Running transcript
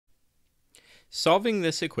Solving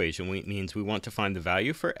this equation means we want to find the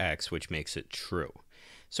value for x, which makes it true.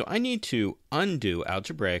 So I need to undo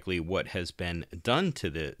algebraically what has been done to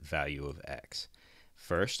the value of x.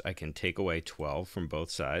 First, I can take away 12 from both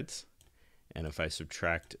sides. And if I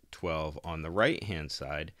subtract 12 on the right-hand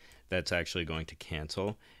side, that's actually going to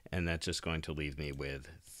cancel, and that's just going to leave me with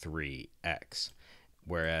 3x.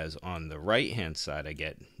 Whereas on the right-hand side, I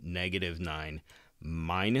get negative 9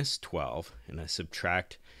 minus 12, and I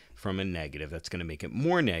subtract from a negative. That's going to make it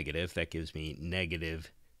more negative. That gives me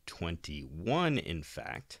negative 21, in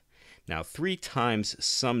fact. Now, 3 times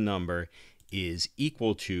some number is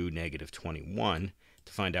equal to negative 21.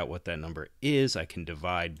 To find out what that number is, I can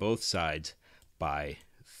divide both sides by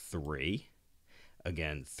 3.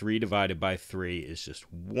 Again, 3 divided by 3 is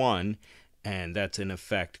just 1, and that's in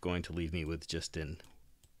effect going to leave me with just an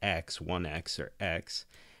x, 1x or x,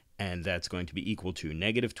 and that's going to be equal to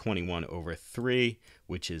negative 21 over 3,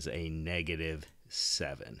 which is a negative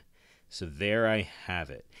 7. So there I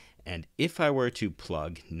have it. And if I were to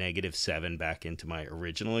plug negative 7 back into my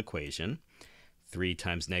original equation, 3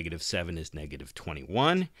 times negative 7 is negative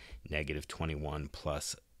 21. Negative 21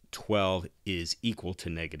 plus 12 is equal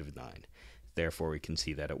to negative 9. Therefore, we can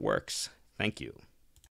see that it works. Thank you.